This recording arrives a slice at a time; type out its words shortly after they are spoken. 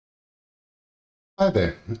Hi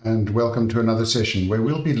there, and welcome to another session where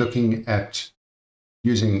we'll be looking at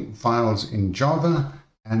using files in Java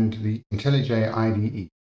and the IntelliJ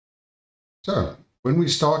IDE. So, when we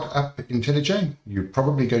start up IntelliJ, you're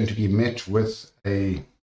probably going to be met with a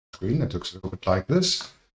screen that looks a little bit like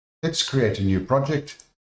this. Let's create a new project.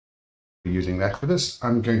 We're using that for this.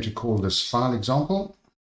 I'm going to call this file example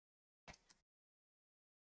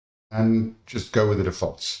and just go with the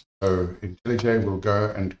defaults. So IntelliJ will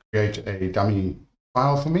go and create a dummy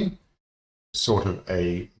file for me, sort of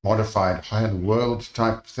a modified hello world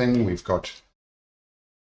type thing. We've got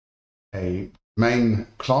a main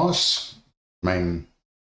class,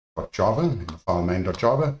 main.java, in the file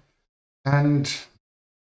main.java, and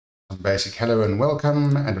some basic hello and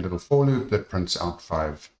welcome, and a little for loop that prints out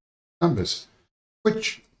 5 numbers,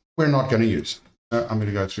 which we're not going to use. So I'm going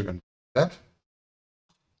to go through and do that.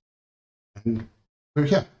 And we're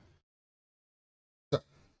here. So,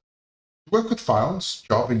 to work with files,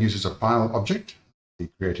 Java uses a file object. I'll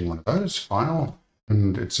be creating one of those, file,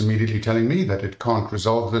 and it's immediately telling me that it can't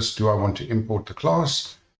resolve this. Do I want to import the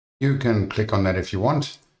class? You can click on that if you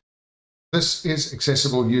want. This is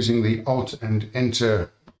accessible using the Alt and Enter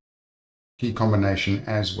key combination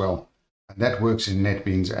as well. And that works in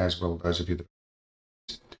NetBeans as well, those of you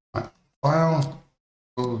that file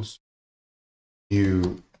equals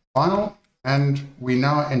new file. And we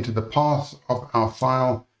now enter the path of our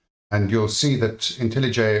file, and you'll see that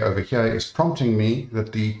IntelliJ over here is prompting me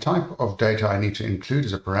that the type of data I need to include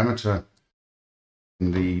as a parameter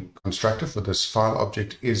in the constructor for this file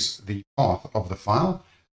object is the path of the file.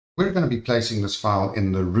 We're going to be placing this file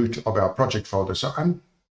in the root of our project folder, so I'm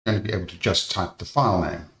going to be able to just type the file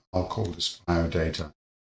name. I'll call this biodata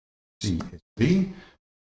CSV.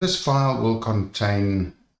 This file will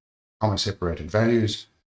contain comma-separated values,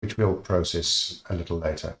 which we'll process a little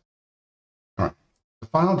later. All right, the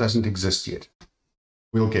file doesn't exist yet.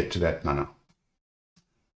 We'll get to that now.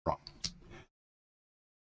 Right.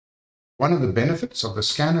 One of the benefits of the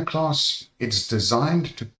scanner class, it's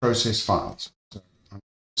designed to process files. So I'm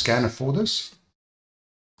scanner for this.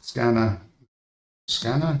 Scanner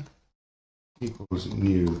equals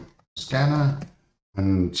new scanner,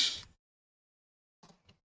 and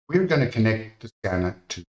we're going to connect the scanner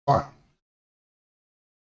to the file.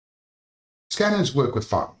 Scanners work with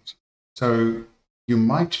files, so you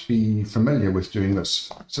might be familiar with doing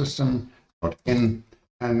this. System.in,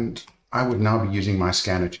 and I would now be using my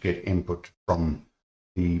scanner to get input from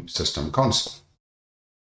the system console.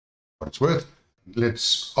 What it's worth,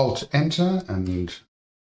 let's Alt-Enter and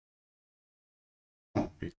there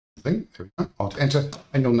we go, Alt-Enter,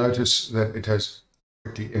 and you'll notice that it has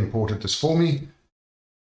quickly imported this for me,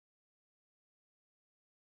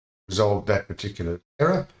 resolved that particular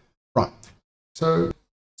error. Right. So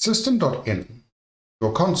system.in,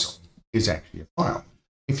 your console, is actually a file.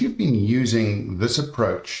 If you've been using this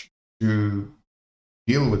approach to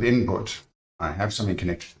deal with input, I have something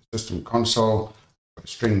connected to the system console, a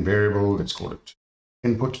string variable, let's call it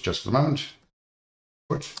input just for the moment.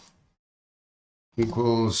 Input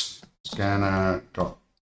equals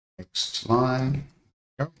scanner.next line.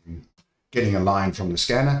 Getting a line from the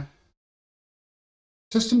scanner.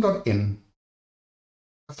 System.in,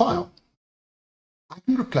 a file. I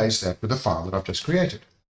can replace that with a file that I've just created.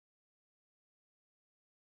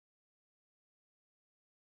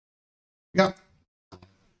 Yeah.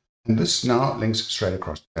 And this now links straight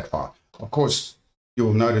across to that file. Of course,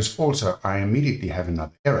 you'll notice also I immediately have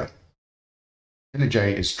another error.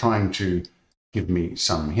 IntelliJ is trying to give me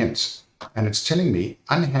some hints, and it's telling me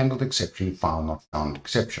unhandled exception, file not found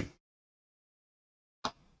exception.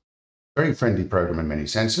 Very friendly program in many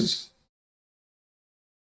senses.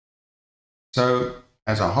 So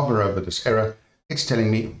as I hover over this error, it's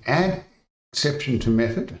telling me add exception to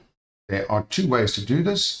method. There are 2 ways to do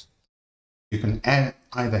this. You can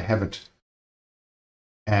either have it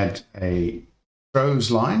add a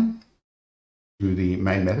throws line to the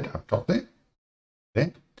main method up top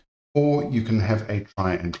there, or you can have a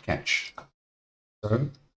try and catch. So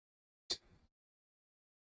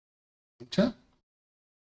enter,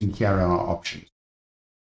 and here are our options.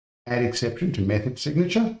 Add exception to method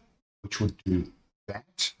signature, which would do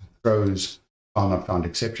that, throws file not found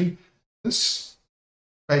exception. This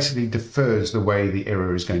basically defers the way the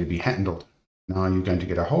error is going to be handled. Now you're going to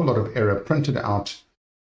get a whole lot of error printed out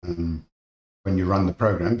when you run the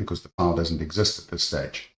program, because the file doesn't exist at this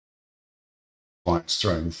stage. Why it's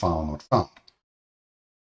throwing file not found.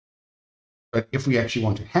 But if we actually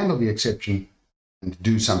want to handle the exception and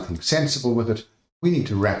do something sensible with it, we need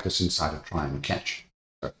to wrap this inside a try and catch.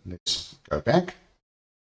 So let's go back,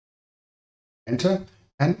 enter,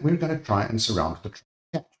 and we're going to try and surround the try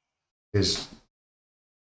and catch. There's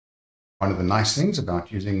One of the nice things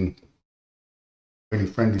about using a really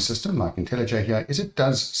friendly system like IntelliJ here is it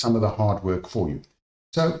does some of the hard work for you.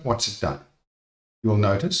 So what's it done? You'll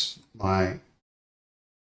notice my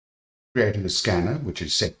created a scanner, which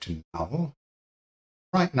is set to null.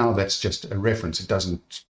 Right now, that's just a reference. It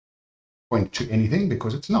doesn't point to anything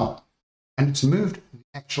because it's null. And it's moved the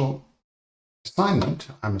actual assignment.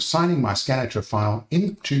 I'm assigning my scanner to a file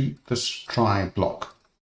into this try block.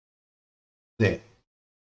 There.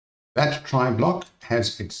 That try block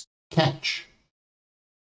has its catch,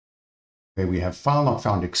 where we have file not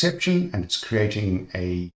found exception, and it's creating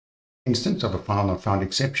a instance of a file not found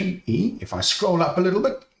exception, E. If I scroll up a little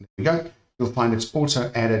bit, there we go, you'll find it's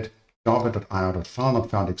also added java.io.file not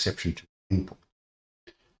found exception to input.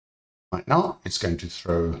 Right now, it's going to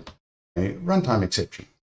throw a runtime exception.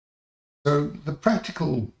 So the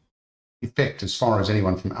practical effect, as far as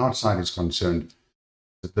anyone from outside is concerned, is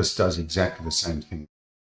that this does exactly the same thing.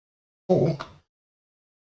 Or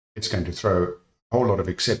it's going to throw a whole lot of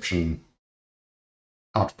exception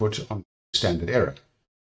output on standard error.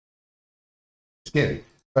 Scary.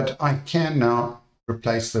 But I can now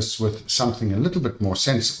replace this with something a little bit more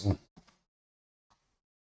sensible,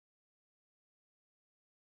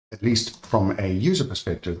 at least from a user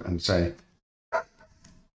perspective, and say,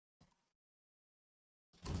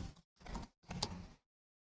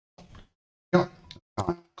 yeah,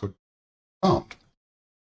 I could found.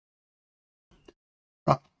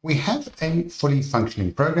 Right. We have a fully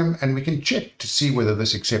functioning program, and we can check to see whether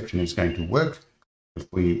this exception is going to work. If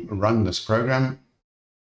we run this program,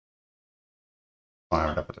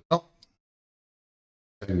 fire it up at the top,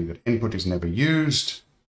 telling me that input is never used.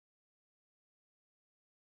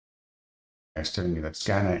 It's telling me that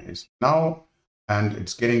scanner is null, and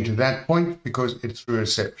it's getting to that point because it threw a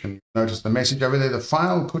exception. Notice the message over there, the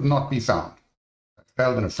file could not be found. It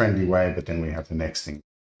failed in a friendly way, but then we have the next thing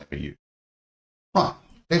for you. Right,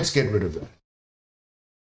 let's get rid of that.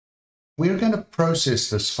 We're going to process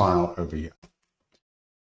this file over here.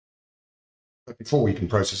 But before we can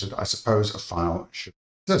process it, I suppose a file should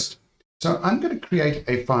exist. So I'm going to create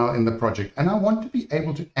a file in the project, and I want to be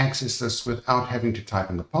able to access this without having to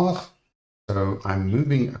type in the path. So I'm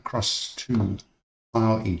moving across to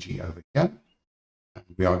file EG over here. And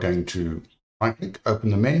we are going to right click,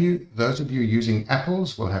 open the menu. Those of you using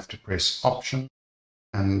Apples will have to press Option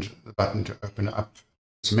and the button to open up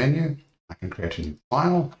this menu. I can create a new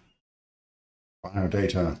file,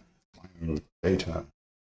 biodata.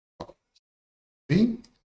 B.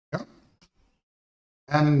 Yeah.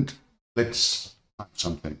 And let's type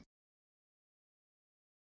something.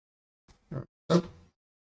 So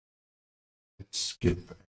let's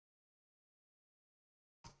give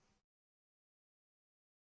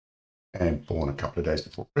and born a couple of days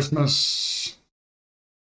before Christmas.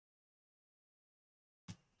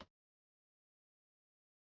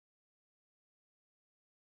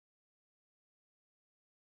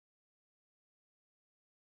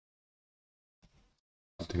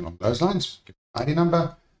 Something along those lines. Give an ID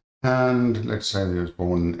number, and let's say he was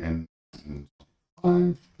born in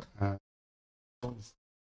 1. Right.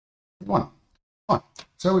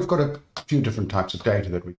 So we've got a few different types of data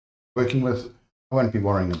that we're working with. I won't be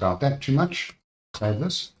worrying about that too much. Save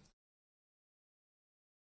this.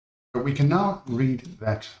 But we can now read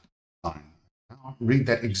that line. Now read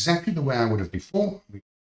that exactly the way I would have before.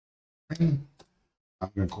 I'm going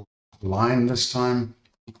to call line this time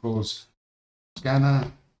equals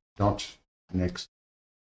scanner dot next.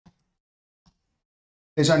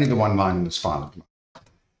 There's only the one line in this file at the moment.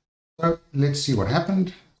 So let's see what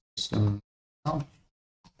happened. System out.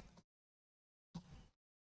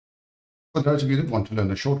 For those of you that want to learn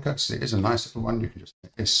the shortcuts, there is a nice little one. You can just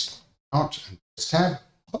hit S out and press tab.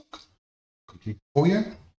 Look, complete for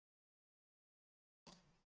you.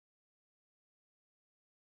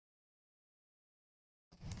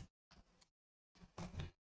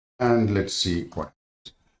 And let's see what.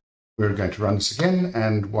 We're going to run this again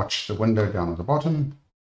and watch the window down at the bottom.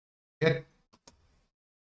 There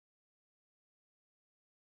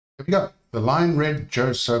we go. The line read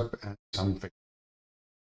Joe Soap and something.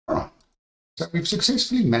 All right. So we've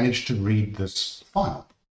successfully managed to read this file.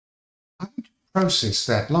 I'm going to process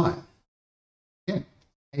that line. Again,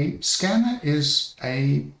 a scanner is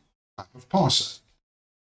a type of parser.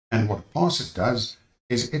 And what a parser does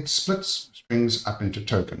is it splits strings up into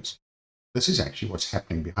tokens. This is actually what's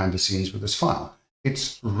happening behind the scenes with this file.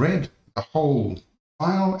 It's read the whole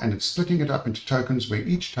file and it's splitting it up into tokens where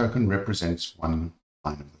each token represents one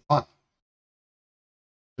line of the file.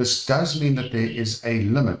 This does mean that there is a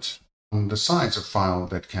limit on the size of file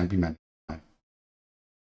that can be managed by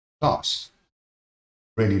class.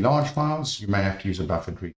 Really large files, you may have to use a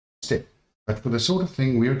buffered read step. But for the sort of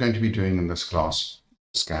thing we're going to be doing in this class,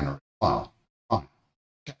 scanner file. Fine.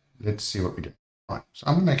 Okay, let's see what we do. Right, so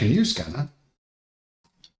I'm going to make a new scanner,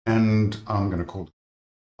 and I'm going to call it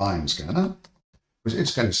line scanner, because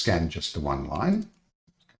it's going to scan just the one line.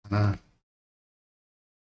 Scanner,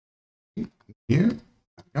 new, there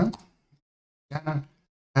we go. Scanner,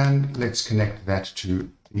 and let's connect that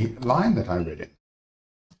to the line that I read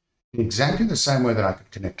in exactly the same way that I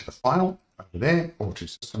could connect to the file over there or to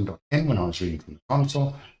system.in when I was reading from the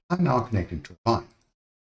console. I'm now connecting to a line.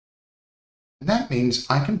 And that means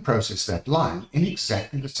I can process that line in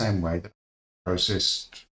exactly the same way that I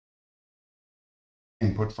processed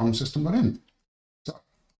input from system.in. So,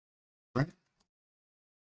 line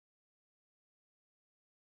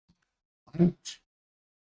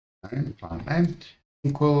name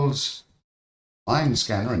equals line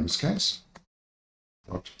scanner in this case.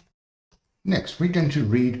 Next, we're going to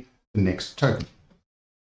read the next token.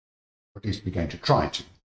 Or at least we're going to try to.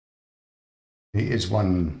 There is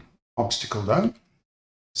one obstacle though.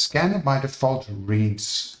 Scanner by default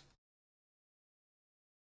reads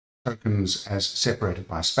tokens as separated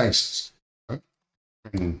by spaces. So,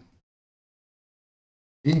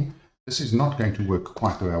 this is not going to work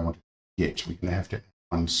quite the way I want it yet. We're going to have to add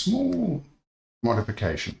one small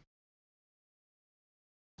modification.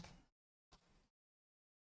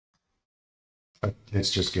 But let's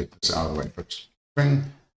just get this out of the way first.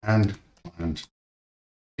 String and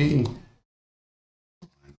B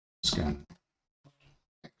scan.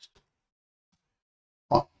 Next.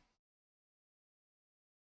 Oh.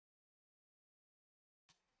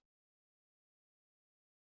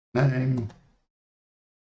 Name.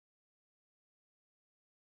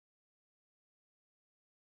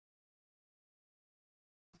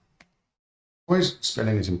 Always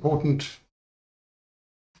spelling is important.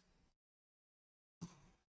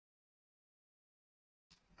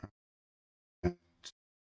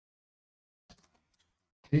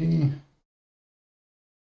 The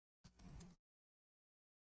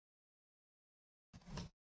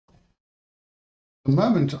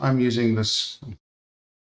moment I'm using this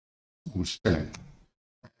spelling.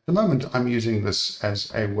 At the moment I'm using this as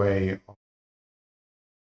a way of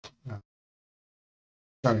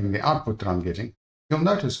showing the output that I'm getting. You'll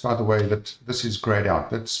notice, by the way, that this is grayed out.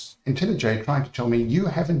 That's IntelliJ trying to tell me you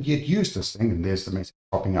haven't yet used this thing, and there's the message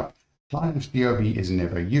popping up. Client DOB is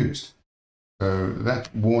never used. So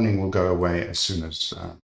that warning will go away as soon as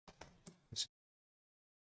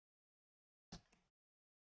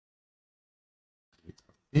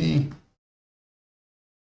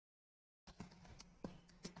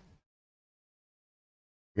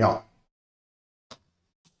yeah.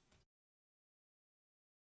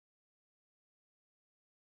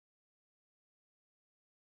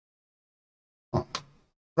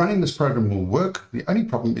 Running this program will work. The only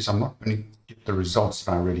problem is I'm not going to get the results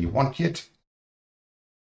that I really want yet.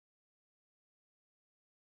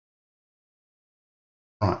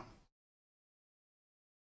 Right.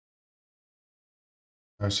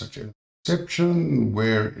 No such exception.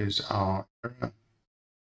 Where is our error?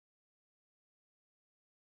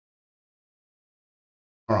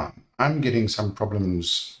 All right. I'm getting some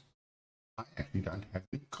problems. I actually don't have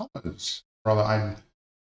any commas. Rather,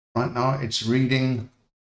 right now it's reading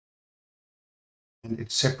and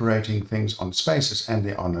it's separating things on spaces, and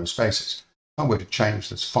there are no spaces. If I were to change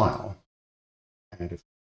this file and if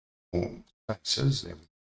more spaces, then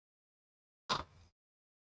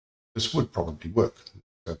this would probably work.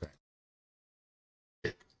 Okay.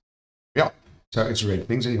 Yeah, so it's read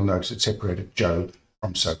things, and you'll notice it separated Joe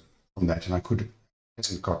from that, and I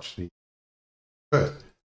hasn't got the birth.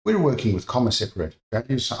 We're working with comma separated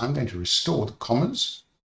values, so I'm going to restore the commas.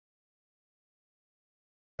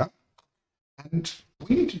 Yeah. And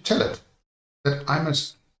we need to tell it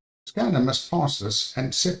that scanner must pass this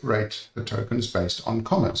and separate the tokens based on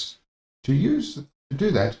commas. To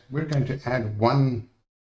do that, we're going to add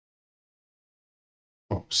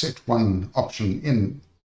set one option in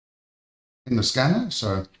the scanner.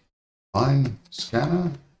 So line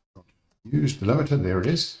scanner, use delimiter, there it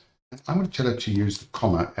is. And I'm going to tell it to use the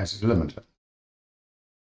comma as a delimiter.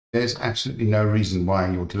 There's absolutely no reason why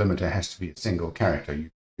your delimiter has to be a single character. You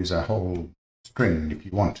can use a whole string if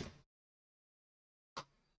you want to.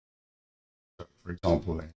 So, for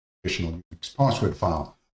example, a traditional Unix password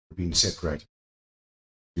file has been separated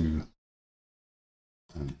to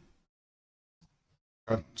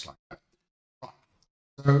columns like that.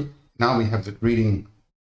 So now we have the reading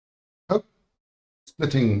code,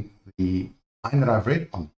 splitting the line that I've read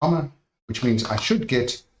on the comma, which means I should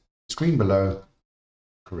get the screen below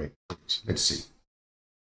correct. Let's see.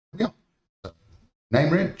 Yeah. So,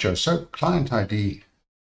 name read, Joe Soap, client ID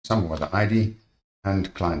some other ID,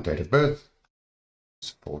 and client date of birth.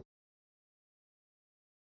 Support.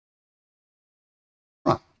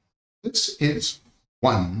 Right. This is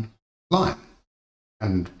one line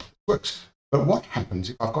and it works. But what happens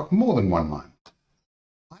if I've got more than one line?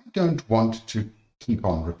 I don't want to keep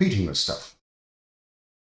on repeating this stuff.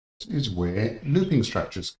 This is where looping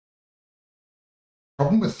structures. The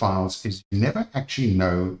problem with files is you never actually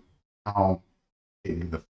know how big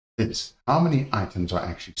the file is. How many items are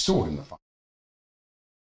actually stored in the file?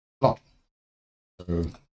 A lot. So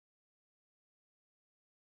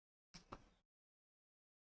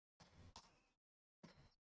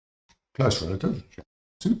close relative,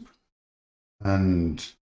 soup, and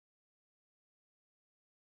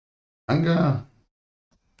anger.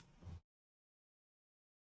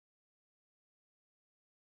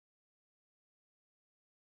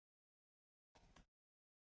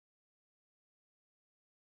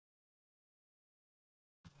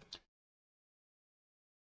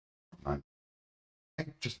 Right.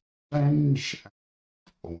 Just change.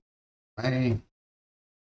 May.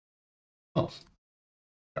 Oh,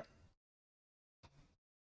 okay.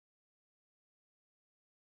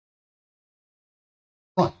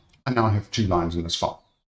 Right. And now I have two lines in this file.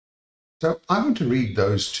 So I want to read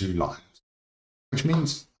those two lines, which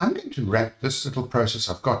means I'm going to wrap this little process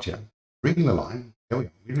I've got here, reading the line. There we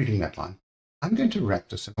are, we're reading that line. I'm going to wrap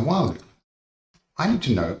this in a while loop. I need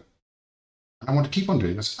to know, and I want to keep on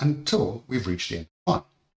doing this until we've reached the end of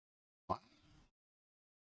the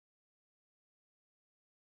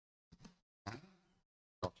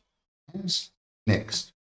line.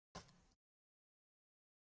 Next.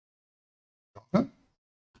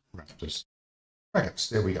 Raptors. Brackets.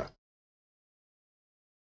 There we go.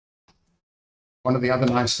 One of the other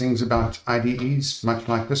nice things about IDEs, much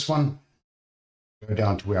like this one, go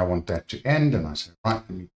down to where I want that to end, and I say, right, let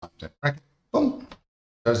me type that bracket. Boom.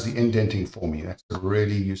 Does the indenting for me. That's a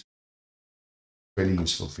really useful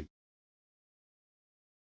feature.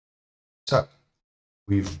 So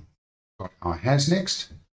we've got our has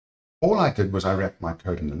next. All I did was I wrapped my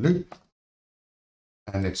code in a loop,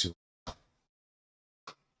 and let's see.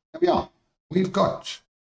 There we are. We've got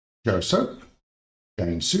Joe Soap,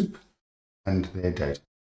 Jane Soup, and their data.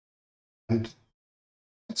 And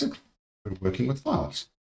that's it. We're working with files.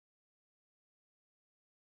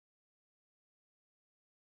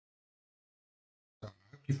 So I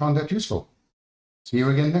hope you found that useful. See you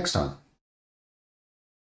again next time.